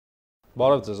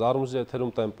Բարև ձեզ, Արմուզի եթերում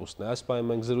տեմպուսն է, այս պահին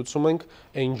մենք զրուցում ենք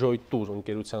Enjoy Tour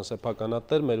ընկերության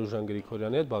սեփականատեր Մերուժան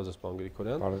Գրիգորյանի հետ, բարև ձեզ պարոն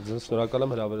Գրիգորյան, շնորհակալ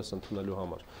եմ հրավերս ընդունելու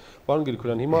համար։ Պարոն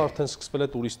Գրիգորյան, հիմա արդեն սկսվել է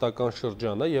տուրիստական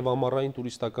շրջանը եւ ամառային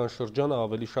տուրիստական շրջանը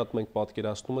ավելի շատ մենք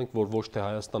պատկերացնում ենք, որ ոչ թե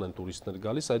Հայաստան են տուրիստներ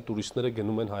գալիս, այլ տուրիստները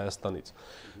գնում են Հայաստանից։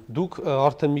 Դուք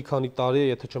արդեն մի քանի տարի,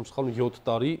 եթե չեմ սխալվում, 7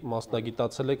 տարի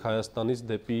մասնագիտացել եք Հայաստանից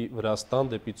դեպի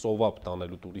Վրաստան, դեպի ծովափ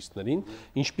տանելու տուրիստներին,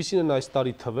 ինչպիսին են այս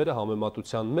տարի թվերը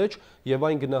համեմատության մեջ եւ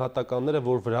այն գնահատականները,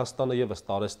 որ Վրաստանը եւս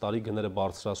տարեստարի գները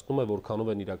բարձրացնում է,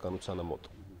 որքանով են իրականությանը մոտ։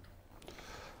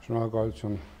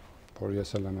 Շնորհակալություն, որ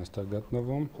ես եմ այստեղ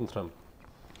գտնվում։ Խնդրեմ։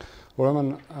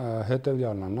 Ուրեմն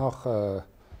հետեւյալն է, նախ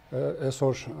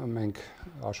այսօր մենք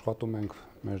աշխատում ենք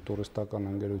մեր տուրիստական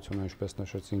ընկերությունը, ինչպես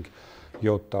նշեցինք,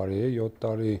 7 տարի է, 7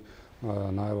 տարի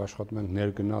նաև աշխատում ենք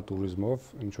ներգնա туриզմով,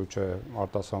 ինչու՞ չէ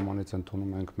արտասահմանից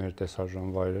ընդունում ենք մեր տեսարժան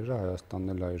վայրերը,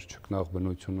 Հայաստանն էլ իր ճկնաղ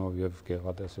բնությունով եւ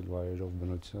գեղատեսիլ վայրերով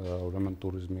ուրեմն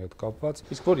туриզմի հետ կապված։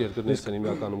 Իսկ որ երկրներից են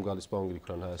հիմնականում գալիս, պարոն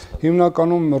Գրիգորյան, Հայաստան։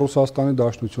 Հիմնականում Ռուսաստանի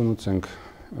Դաշնությունից ենք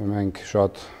մենք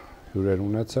շատ հյուրեր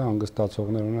ունեցել,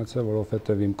 հանգստացողներ ունեցել,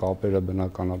 որովհետև իմ կապերը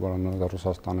բնականաբար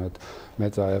Ռուսաստանի հետ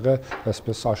մեծ ա եղել,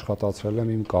 այսպես աշխատացրել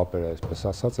եմ իմ կապերը, այսպես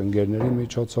ասած, ընկերների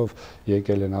միջոցով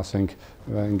եկել են, ասենք,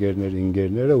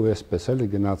 ընկերները ու այսպես էլի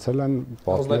գնացել են,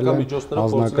 պատմել են,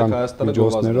 անձնական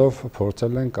միջոցներով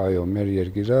փորձել ենք, այո, մեր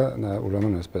երկիրը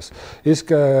ուրեմն այսպես։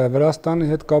 Իսկ Վրաստանի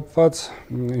հետ կապված,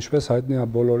 ինչպես հայտնի է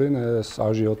բոլորին, այս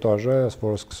աժիոտաժը,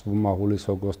 որը սկսվում է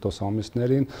հուլիս-օգոստոս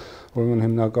ամիսներին, ուրեմն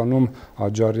հիմնականում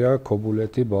Աջարիա,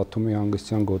 Քոբուլեթի, Բաթումի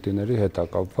հանգստյան գոտիների հետ է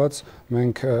կապված։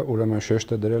 Մենք ուրեմն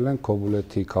շեշտը դրել ենք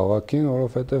Քոբուլեթի քաղաքին,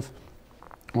 որովհետև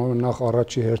նախ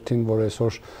առաջի հերթին, որ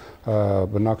այսօր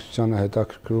բնակչությանը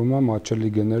հետաքրքրում է մատչելի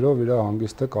գներով իր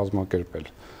հանգիստը կազմակերպել։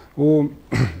 Ու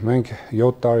մենք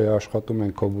 7 տարի աշխատում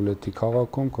ենք Քոբուլեթի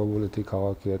քաղաքում, Քոբուլեթի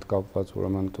քաղաքի հետ կապված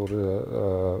ուրեմն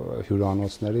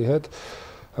հյուրանոցների հետ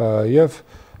եւ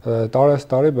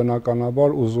տարեստարի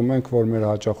բնականաբար ուզում ենք, որ մեր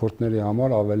հաճախորդների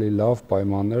համար ավելի լավ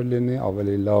պայմաններ լինի,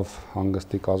 ավելի լավ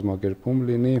հանգստի կազմակերպում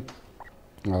լինի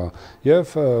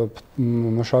եւ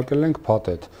մշակել ենք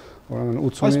փաթեթ։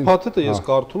 Այս փաթեթը ես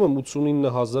կարդում եմ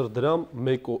 89000 դրամ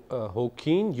մեկ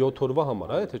հոգին 7 օրվա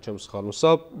համար, եթե չեմ սխալվում։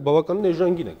 Սա բավականին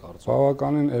էժան գին է կարծում։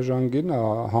 Բավականին էժան գին է,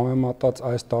 համեմատած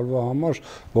այս տարվա համար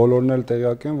բոլորն էլ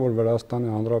տեղյակ են, որ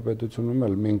Վրաստանի Հանրապետությունում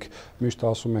էլ մենք միշտ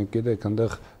ասում ենք, գիտեք,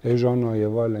 այնտեղ էժան է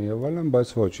եւ այլն,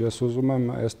 բայց ոչ, ես ուզում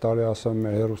եմ այս տարի ասեմ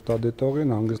մեր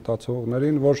հեռուստադիտողին,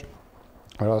 հանգստացողներին, որ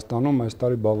Վրաստանում այս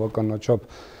տարի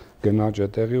բավականաչափ գնաճ է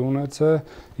տեղի ունեցել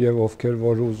եւ ովքեր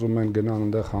որ ուզում են գնան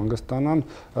այնտեղ հանգստանան,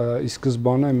 ի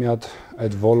սկզբանե մի հատ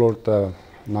այդ ոլորտը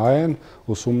նայեն,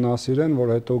 ուսումնասիրեն,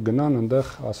 որ հետո գնան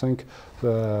այնտեղ, ասենք,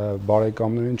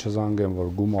 բարեկամներին չզանգեն,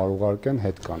 որ գումար ուղարկեն,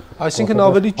 հետ կան։ Այսինքն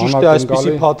ավելի ճիշտ է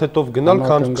այսպիսի փաթեթով գնալ,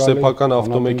 քան սեփական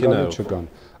ավտոմեքենայով։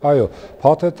 Այո,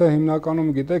 փաթեթը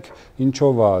հիմնականում գիտեք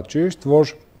ինչով է ճիշտ,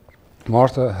 որ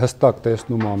մարդը հստակ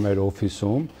տեսնում է մեր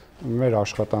օֆիսում, մեր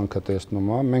աշխատանքը տեսնում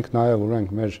է, մենք նաև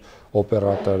ունենք մեր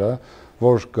օպերատորը,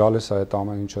 որ գալիս է այդ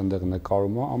ամեն ինչը այնտեղ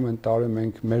նկարում է, ամեն տարի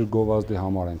մենք մեր գովազդի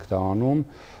համար ենք դա անում,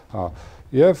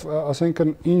 եւ ասենք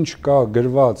ինչ կա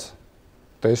գրված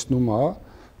տեսնում է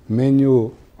մենյու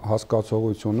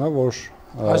հասկացողությունը, որ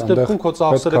այս դեպքում քո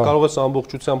ծախսերը կարող ես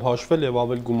ամբողջությամբ հաշվել եւ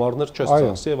ավել գումարներ չես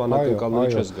ծախսի եւ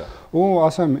անակնկալների չես գա։ Ու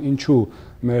ասեմ ինչու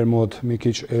մեր մոտ մի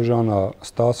քիչ էժան է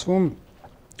ստացվում,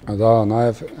 դա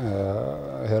նաև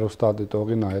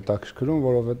հեռուստադիտողին է հետաքրքրում,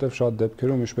 որովհետև շատ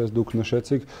դեպքերում, ինչպես դուք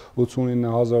նշեցիք,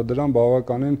 89000 դրամ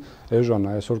բավականին էժան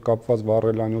է, այսօր կապված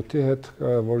վառելանյութի հետ,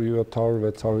 որ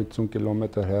 700-650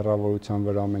 կիլոմետր հեռավորության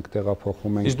վրա մենք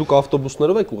տեղափոխում ենք։ Իսկ դուք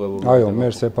ավտոբուսներով եք ուղևորվում։ Այո,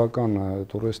 մեր սեփական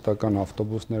տուրիստական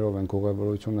ավտոբուսներով ենք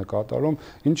ուղևորությունը կատարում։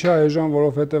 Ինչի է էժան,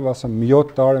 որովհետև ասեմ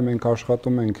 7 տարի մենք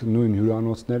աշխատում ենք նույն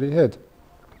հյուրանոցների հետ,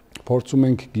 փորձում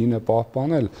ենք գինը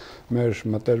պահպանել, մեր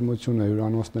մտերմությունը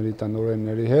հյուրանոցների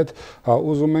տնօրենների հետ,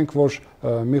 ուզում ենք, որ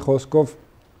մի խոսքով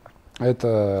այդ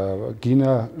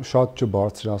գինը շատ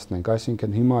չբարձրացնենք,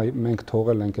 այսինքն հիմա մենք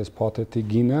թողել ենք այս փաթեթի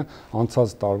գինը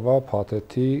անցած տարվա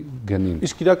փաթեթի գնին։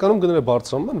 Իսկ իրականում գները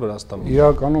բարձրանում են Վրաստանում։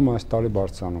 Իրականում այս տարի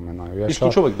բարձրանում են, այո։ Իսկ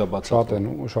ինչով եք դա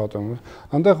բացատրում։ Շատ են։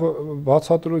 Այնտեղ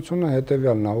բացատրությունը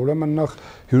հետեւյալն է, ուրեմն նախ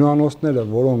հյուրանոցները,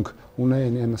 որոնք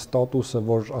ունեն այն ստատուսը,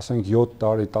 որ ասենք 7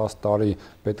 տարի, 10 տարի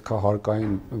պետք է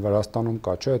հարկային Վրաստանում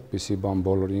կա, չէ՞, այդպիսի բան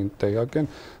բոլորին տեղյակ են,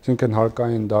 այսինքն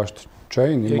հարկային դաշտ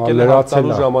չէին, հիմա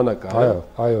լրացել է ժամանակը,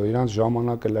 այո, իրանց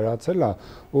ժամանակը լրացել է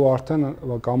ու արդեն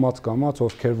կամաց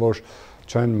ովքեր որ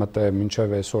չեն մտել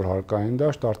մինչև այսօր հարկային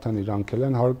դաշտ, արդեն իրանք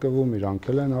են հարկվում, իրանք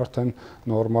են արդեն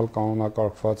նորմալ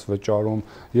կանոնակարգված վճարում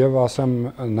եւ ասեմ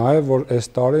նաեւ որ այս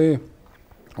տարի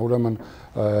ուրեմն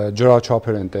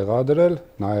ջրաչափեր են տեղադրել,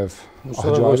 նաև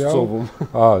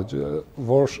աջարյան,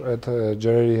 որ այդ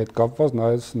ջրերի հետ կապված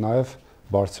նաև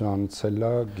բարձրանցել է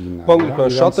գինը։ Բանկական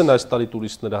շատ են այս տարի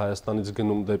տուրիստները Հայաստանից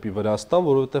գնում դեպի Վրաստան,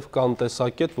 որովհետև կան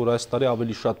տեսակետ, որ այս տարի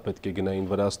ավելի շատ պետք է գնային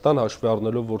Վրաստան, հաշվի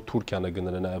առնելով, որ Թուրքիան է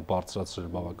գները նաև բարձրացրել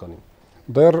բավականին։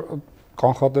 Դեռ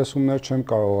կանխատեսումներ չեմ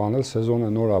կարող անել, սեզոնը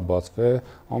նոր է բացվել,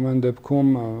 ամեն դեպքում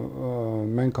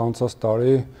մենք անցած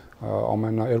տարի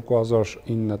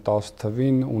 2009-10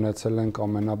 թվին ունեցել ենք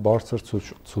ամենաբարձր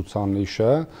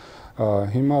ցուցանիշը,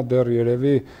 հիմա դեռ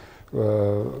երևի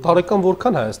տարեկան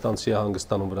որքան հայաստանցի է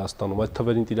հանգստանում Վրաստանում, այդ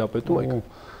թվերին տիրապետում եք։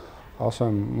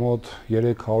 Ասեմ, մոտ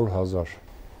 300,000։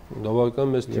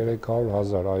 Բավական մեծ թիվ։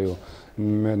 300,000, այո։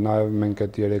 Նաև մենք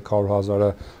այդ 300,000-ը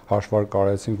հաշվարկ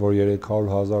արեցինք, որ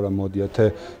 300,000-ը մոտ եթե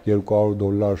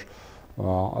 $200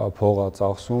 փող է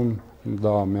ծախսում,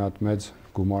 դա մի հատ մեծ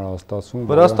գումար է ստացվում։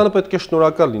 Վրաստանը պետք է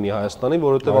շնորհակալ լինի Հայաստանին,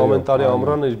 որովհետև ամեն տարի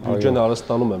ամռան իր բյուջեն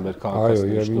արստանում է մեր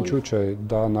քաղաքացիների։ Այո, եւ ինչու՞ չէ,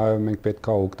 դա նաև մենք պետք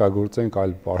է օգտագործենք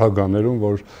այլ պարագաներում,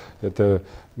 որ եթե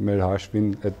մեր հաշվին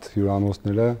այդ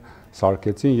հյուրանոցները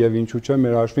սարքեցին եւ ինչու՞ չէ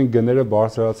մեր հաշվին գները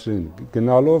բարձրացրին։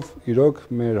 Գնալով իրոք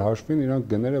մեր հաշվին իրանք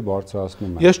գները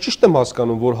բարձրացնում են։ Ես ճիշտ եմ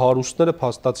հասկանում, որ հարուստները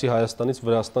փաստացի Հայաստանից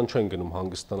Վրաստան չեն գնում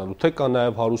հանգստանալու, թե կա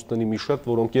նաև հարուստների մի շերտ,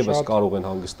 որոնք եւս կարող են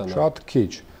հանգստանալ։ Շատ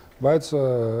քիչ, բայց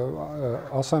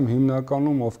ասեմ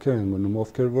հիմնականում ովքեր են մնում,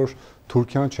 ովքեր որ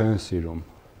Թուրքիան չեն սիրում։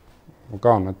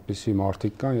 Կան այդպիսի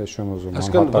մարդիկ կան, ես չեմ ուզում անհատական ասել։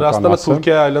 Այսինքն Վրաստանը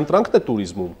Թուրքիայի այլընտրանքն է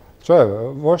туриզմում։ Չէ,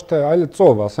 ոչ թե այլ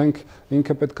ծով, ասենք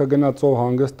ինքը պետք է գնա ծով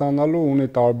հանգստանալու, ունի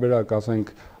տարբերակ, ասենք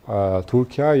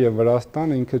Թուրքիա եւ Վրաստան,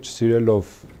 ինքը չսիրելով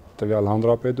տվյալ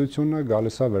հանրապետությունը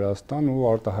գալիս է Վրաստան ու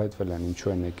արտահայտվել են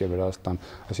ինչու են եկել Վրաստան,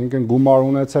 այսինքն գումար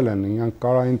ունեցել են, իրանք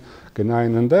կարային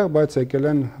գնային այնտեղ, բայց եկել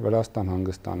են Վրաստան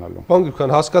հանգստանալու։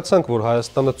 Բանկական հասկացանք, որ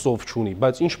Հայաստանը ծով չունի,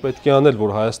 բայց ինչ պետք է անել,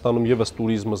 որ Հայաստանում եւս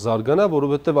туриզմը զարգանա,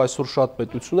 որովհետեւ այսօր շատ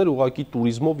պետություններ ուղղակի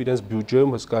туриզմով իրենց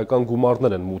բյուջեում հսկայական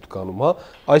գումարներ են մուտք անում, հա։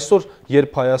 Այսօր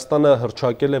երբ Հայաստանը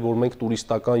հռչակել է, որ մենք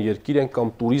տուրիստական երկիր ենք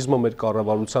կամ туриզմը մեր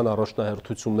կառավարության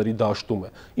առաջնահերթությունների դաշտում է,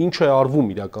 ինչ է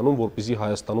արվում իրականում, որպեսզի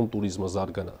Հայաստանում туриզմը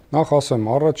զարգանա։ Նախ ասեմ,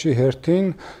 առաջի հերթին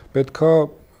պետքա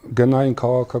գնային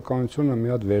քաղաքականությունը մի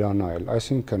հատ վերանայել,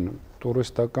 այսինքն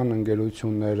տուրիստական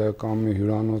ընկերությունները կամ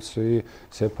հյուրանոցի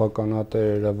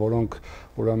սեփականատերերը, որոնք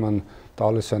ուրեմն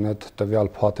տալիս են այդ տվյալ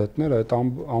փաթեթները, այդ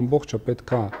ամբողջը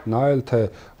պետքա նայել, թե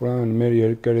ուրեմն մեր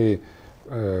երկրի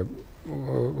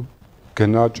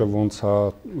գնաճը ոնց է,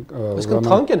 ուրեմն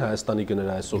թանկ են Հայաստանի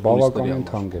գները այսօր տուրիստների համար։ Բավականին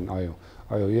թանկ են, այո։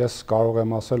 Այո, ես կարող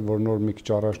եմ ասել, որ նոր մի քիչ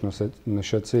առաջ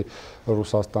նշեցի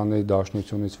Ռուսաստանի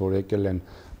Դաշնությունից, որ եկել են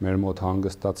մեր մոտ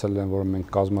հանգստացել են, որ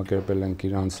մենք կազմակերպել ենք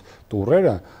իրանց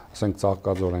տուրերը, ասենք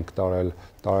ծաղկաձոր ենք տարել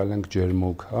ենք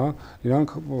ջերմուկ, հա,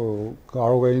 իրանք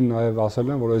կարող էին նաև ասել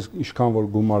են, որ ինչքան որ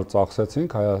գումար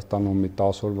ծախսեցինք Հայաստանում մի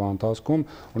 10 օրվա ընթացքում,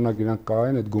 օրինակ իրանք կարող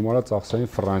են այդ գումարը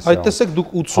ծախսեին Ֆրանսիա։ Այդ տեսեք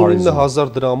դուք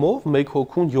 89000 դրամով մեկ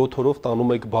հոգուն 7 օրով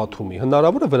տանում եք Բաթումի։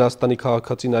 Հնարավոր է Վրաստանի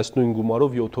քաղաքացին այս նույն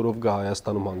գումարով 7 օրով գա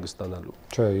Հայաստանում հանգստանալու։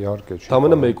 Չէ, իհարկե չի։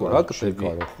 Համենը մեկ օր, հա,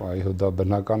 կտևի։ Այո, դա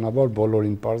բնականաբար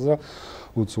բոլորին պարզ է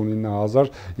 89000,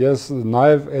 ես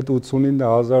նաև այդ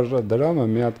 89000 դրամը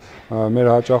մի հատ մեր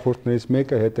հաճախորդներից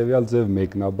մեկը հետևյալ ձև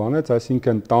մեկնաբանեց,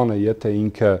 այսինքն տանը եթե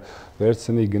ինքը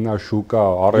վերցնի գնա շուկա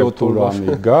առևտուր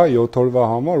անի գա 7 օրվա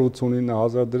համար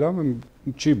 89000 դրամը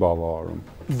չի բավարարում։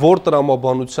 Որ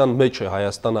տրամաբանության մեջ է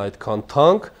Հայաստանը այդքան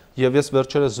թանկ, եւ ես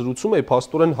վերջերս զրուցում էի,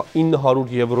 փաստորեն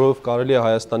 900 եվրոյով կարելի է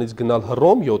Հայաստանից գնալ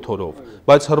Հռոմ 7 օրով,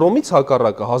 բայց Հռոմից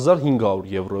հակառակը 1500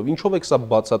 եվրոյով։ Ինչով եք սա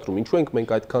բացատրում, ինչու ենք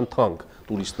մենք այդքան թանկ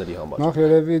տուրիստների համար։ Նախ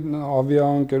երևի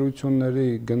ավիաընկերությունների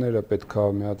գները պետքա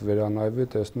մի հատ վերանայվի,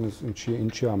 տեսնես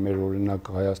ինչի է մեր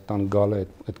օրինակ Հայաստան գալը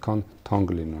այդքան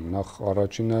թանկ լինում։ Նախ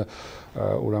առաջինը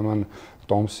ուրեմն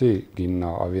Տոմսի գինն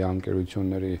է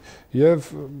ավիաընկերությունների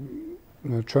եւ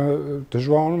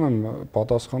դժվարանում եմ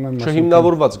պատասխանել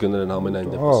Չհիմնավորված գներ են ամենայն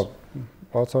դեպս։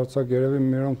 Բացարձակ երևի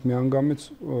մերոնք միանգամից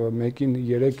մեկին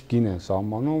 3 գին են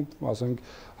սահմանում, ասենք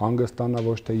հանգստանա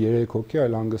ոչ թե 3 հոգի,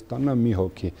 այլ հանգստանա մի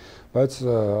հոգի, բայց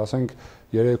ասենք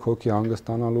 3 հոգի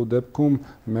հանգստանալու դեպքում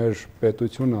մեր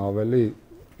պետությունը ավելի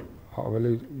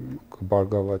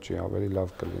կբարգավաճի, ավելի լավ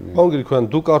կլինի։ Պարոն Գրիգորյան,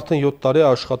 դուք արդեն 7 տարի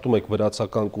աշխատում եք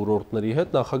վրացական կուրորտների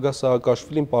հետ, նախագահ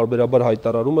Սաակաշվիլին պարբերաբար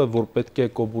հայտարարում է, որ պետք է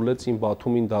Կոբուլեցին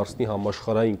Բաթումին դարձնի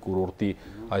համաշխարհային կուրորտի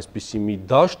այսպիսի մի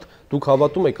դաշտ, դուք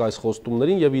հավատում եք այս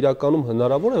խոստումներին եւ իրականում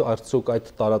հնարավոր է արդյոք այդ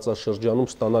տարածաշրջանում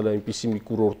ստանալ այնպիսի մի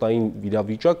կուրորտային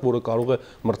իրավիճակ, որը կարող է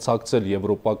մրցակցել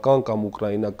եվրոպական կամ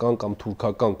ուկրաինական կամ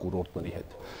թուրքական կուրորտների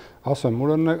հետ։ Ասեմ,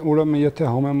 ուրեմն եթե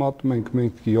համեմատում ենք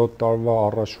մենք 7 տարվա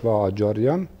առաջվա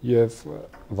Աջարյան եւ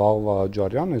վաղվա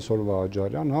աջարյան, այսօրվա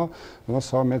աջարյան, հա,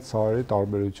 սա մեծ սարերի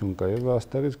տարբերություն կա եւ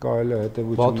այստեղից կարելի է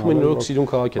հետեւություն անել։ Բաթումին նորոգ սիրուն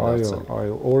քաղաք է դարձել։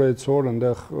 Այո, օրեցօր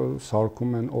այնտեղ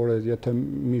սարքում են օրեր, եթե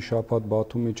մի շաբաթ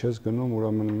Բաթումի չես գնում,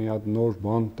 ուրեմն մի հատ նոր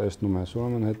բան տեսնում ես,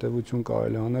 ուրեմն հետեւություն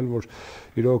կարելի անել, որ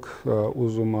իրոք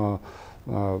ուզում է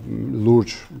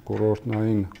լուրջ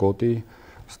կուրորտնային գոտի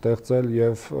ստեղծել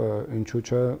եւ ինչու՞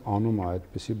 չէ անում է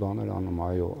այդպիսի բաներ անում,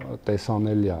 այո,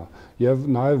 տեսանելի է եւ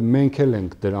նաեւ մենք էլ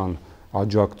ենք դրան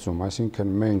աջակցում,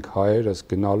 այսինքն մենք հայերս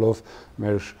գնալով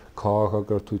մեր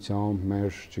քաղաքակրթությամբ,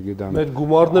 մեր, չգիտեմ, մեր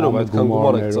գումարներով, այդքան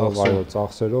գումար ենք ծախսում, այո,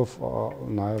 ծախսերով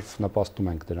նաեւ նպաստում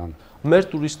ենք դրան։ Մեր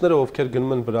տուրիստները, ովքեր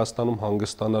գնում են Վրաստանում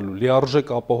հանգստանալու,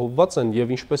 լիարժեք ապահովված են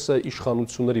եւ ինչպես է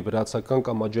իշխանությունների, վրացական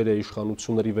կամ աջերիա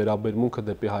իշխանությունների վերաբերմունքը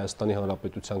դեպի Հայաստանի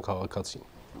Հանրապետության քաղաքացին։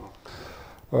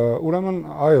 Ուրեմն,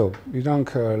 այո,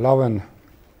 իրանք լավ են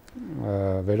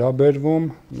վերաբերվում,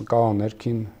 կա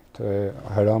ներքին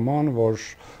հրաման, որ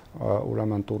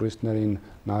ուրեմն տուրիստներին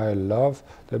նայել լավ,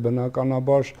 դե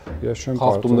բնականաբար ես չեմ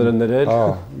խախտումները ներել,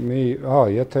 հա,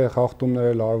 եթե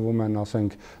խախտումներ արվում են,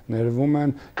 ասենք, ներվում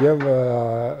են եւ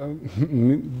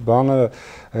բանը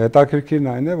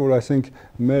հետաքրքիրն այն է, որ ասենք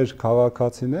մեր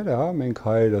քաղաքացիները, հա, մենք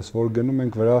հայերս, որ գնում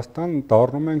ենք Վրաստան,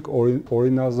 դառնում ենք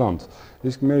օրինազանց։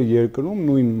 Իսկ մեր երկրում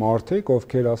նույն մարդիկ,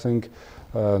 ովքեր ասենք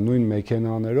նույն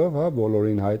մեքենաներով, հա,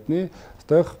 բոլորին հայտնի,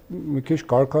 այդտեղ մի քիչ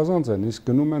կարգազանց են, իսկ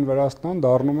գնում են Վրաստան,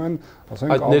 դառնում են,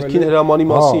 ասենք, այդ ներքին հրամանի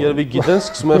մասին երևի գիտեն,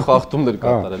 սկսում են խախտումներ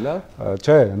կատարել, հա։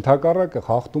 Չէ, ընդհակառակը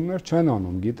խախտումներ չեն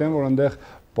անում, գիտեն, որ այնտեղ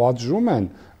պատժում են,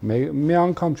 մի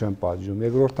անգամ չեն պատժում,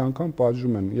 երկրորդ անգամ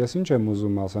պատժում են։ Ես ինչ եմ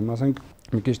ուզում ասեմ, ասենք,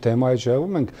 մի քիչ թեմայից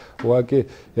շեղվում ենք, ուղղակի,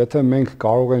 եթե մենք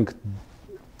կարող ենք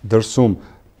դրսում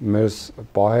մեզ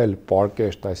պահել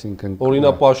պարկեշտ, այսինքն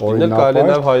օրինապաշտինել, կարելի է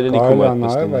նաև հայրենիքում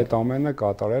այդպես լինել, այդ ամենը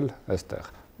կատարել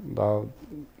այստեղ։ Դա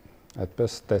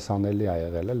այդպես տեսանելի է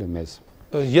եղել էլի մեզ։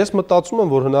 Ես մտածում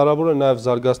եմ, որ հնարավոր է նաև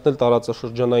զարգացնել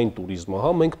տարածաշրջանային տուրիզմը, հա,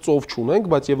 մենք ծով չունենք,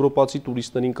 բայց եվրոպացի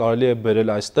տուրիստներին կարելի է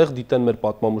բերել այստեղ, դիտեն մեր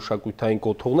պատմամշակութային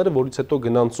կոթողները, որից հետո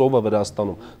գնան ծովը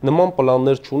Վրաստանում։ Նման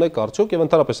պլաններ չունեք արդյոք եւ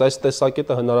ընդհանրապես այս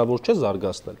տեսակետը հնարավոր չէ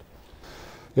զարգացնել։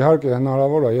 Իհարկե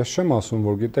հնարավոր է, ես չեմ ասում,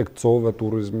 որ գիտեք, ծովը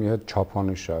տուրիզմի հետ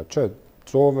չափանիշ է, չէ,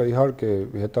 ծովը իհարկե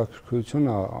հետաքրքրություն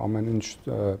է ամեն ինչ,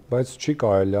 բայց չի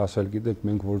կարելի ասել, գիտեք,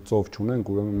 մենք որ ծով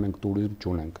չունենք, ուրեմն մենք տուրիզմ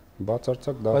չունենք։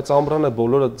 Բացարձակ դա։ Բայց ամռանը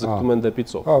բոլորը ձգտում են դեպի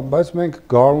ծով։ Հա, բայց մենք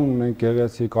գարուն ունենք,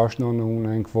 գեղեցիկ աշնանը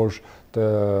ունենք, որ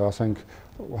ասենք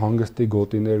հանգստի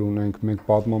գոտիներ ունենք, մենք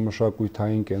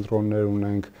պատմամշակութային կենտրոններ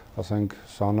ունենք, ասենք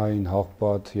Սանային,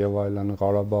 Հաղպատ եւ այլն,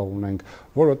 Ղարաբաղ ունենք,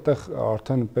 որ այդտեղ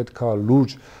արդեն պետքա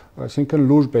լուրջ, այսինքն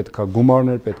լուրջ պետքա,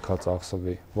 գումարներ պետքա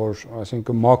ծախսվի, որ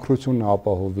այսինքն մաքրությունը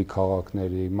ապահովի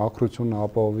քաղաքների, մաքրությունը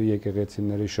ապահովի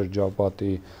եկեղեցիների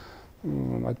շրջապատի,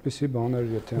 այդպիսի բաներ,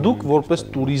 եթե դուք որպես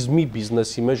туриզմի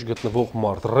բիզնեսի մեջ գտնվող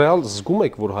մարդ, ռեալ զգում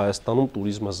եք, որ Հայաստանում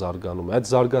туриզմը զարգանում է, այդ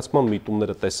զարգացման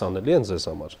միտումները տեսանելի են ձեզ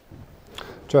համար։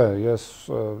 Չէ, ես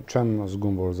չեմ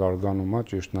զգում, որ զարգանում է,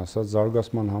 ճիշտն ասած,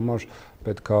 զարգացման համար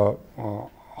պետքա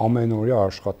ամենօրյա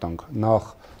աշխատանք, նախ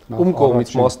ում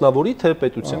կողմից, մասնավորի թե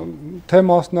պետության։ Թե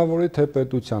մասնավորի, թե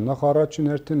պետության, նախ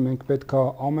առաջին հերթին մենք պետքա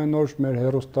ամեն օր մեր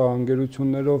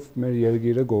հեռուստաընկերություններով մեր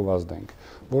երկիրը գովազդենք,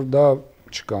 որ դա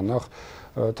չկա, նախ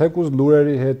թեկուզ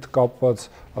լուրերի հետ կապված,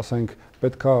 ասենք,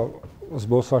 պետքա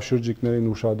զբոսաշրջիկներին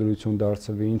ուշադրություն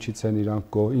դարձվի, ինչից են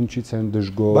իրանք ինչից են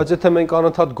դժգոհ։ Բայց եթե մենք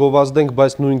անընդհատ գովազդենք,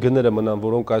 բայց նույն գները մնան,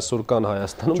 որոնք այսօր կան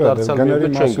Հայաստանում, դարձյալ մի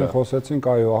բան չեն գա։ Խոսեցինք,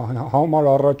 այո,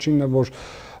 համար առաջինն է, որ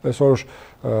այսօր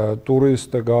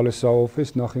տուրիստը գալիս է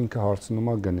օֆիս, նախ ինքը հարցնում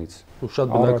է գնից։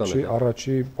 Շատ բնական է։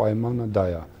 Առաջի պայմանը դա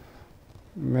է։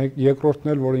 Երկրորդն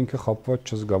էլ, որ ինքը խապված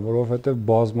չզգա, որովհետև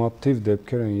բազմաթիվ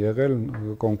դեպքեր են եղել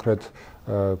կոնկրետ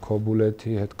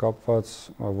Քոբուլեթի հետ կապված,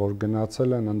 որ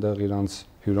գնացել են այնտեղ իրանց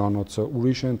հյուրանոցը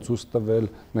ուրիշ են ցույց տվել,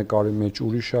 նկարի մեջ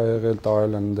ուրիշ է եղել,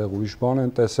 տարել են այնտեղ ուրիշ բան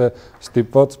են տեսել,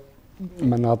 ստիպված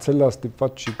մնացել է,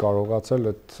 ստիպված չի կարողացել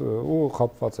այդ ու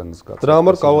խապված են զգացել։ Դրա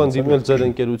համար կարող են դիմել ձեր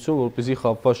ընկերություն, որպեսզի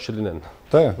խապված չլինեն։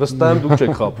 Դե, վստահ եմ դուք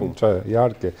չեք խապում։ Չէ,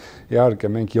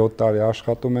 իհարկե, մենք 7 տարի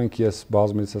աշխատում ենք, ես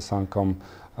բազմիցս անգամ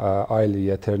այլ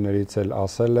եթերներից էլ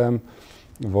ասել եմ,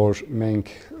 որ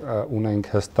մենք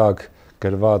ունենք հստակ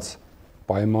գրված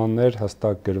պայմաններ,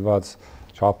 հստակ գրված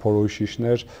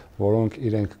չափորոշիչներ, որոնք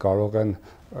իրենք կարող են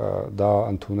դա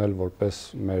ընդունել որպես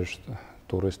մեր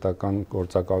տուրիստական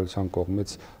գործակալության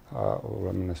կողմից,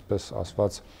 ուրեմն այսպես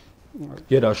ասված,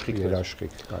 երաշխիք։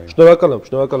 Շնորհակալ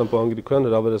եմ պարոն Գրիգորյան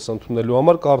հրավերս ընդունելու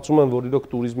համար, կարծում եմ, որ իրոք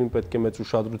туриզմին պետք է մեծ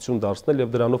ուշադրություն դարձնել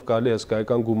եւ դրանով կարելի է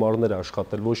հսկայական գումարներ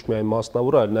աշխատել ոչ միայն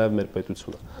մասնավոր, այլ նաեւ մեր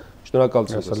պետությունը։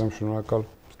 Շնորհակալություն։ Շնորհակալ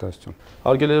Ցտեսություն։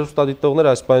 Հարգելի հեռուստադիտողներ,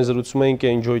 այս պահին զրուցում էինք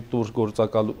Enjoy Tour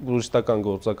տուրիստական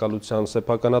գործակալության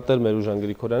սեփականատեր Մերուժան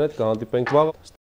Գրիգորյանի հետ, կհանդիպենք վաղ։